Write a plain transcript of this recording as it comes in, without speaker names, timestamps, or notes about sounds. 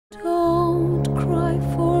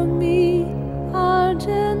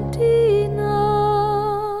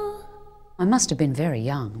I must have been very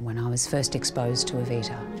young when I was first exposed to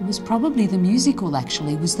Evita. It was probably the musical,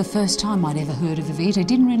 actually. It was the first time I'd ever heard of Evita.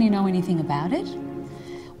 Didn't really know anything about it.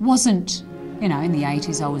 Wasn't, you know, in the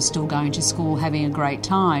 80s I was still going to school having a great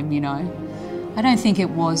time, you know. I don't think it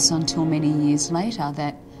was until many years later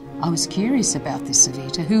that I was curious about this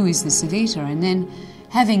Evita. Who is this Evita? And then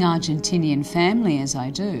having Argentinian family as I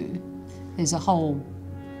do, there's a whole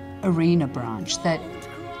arena branch that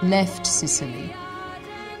left Sicily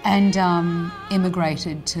and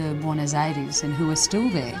immigrated to Buenos Aires and who are still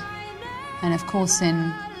there. And of course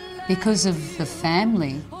then, because of the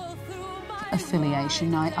family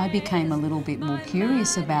affiliation, I became a little bit more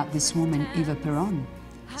curious about this woman, Eva Perón.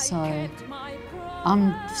 So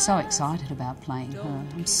I'm so excited about playing her.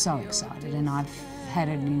 I'm so excited, and I've had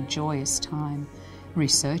an enjoyous time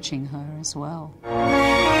researching her as well.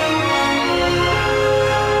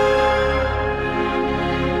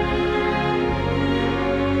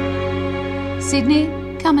 Sydney,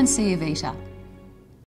 come and see Evita.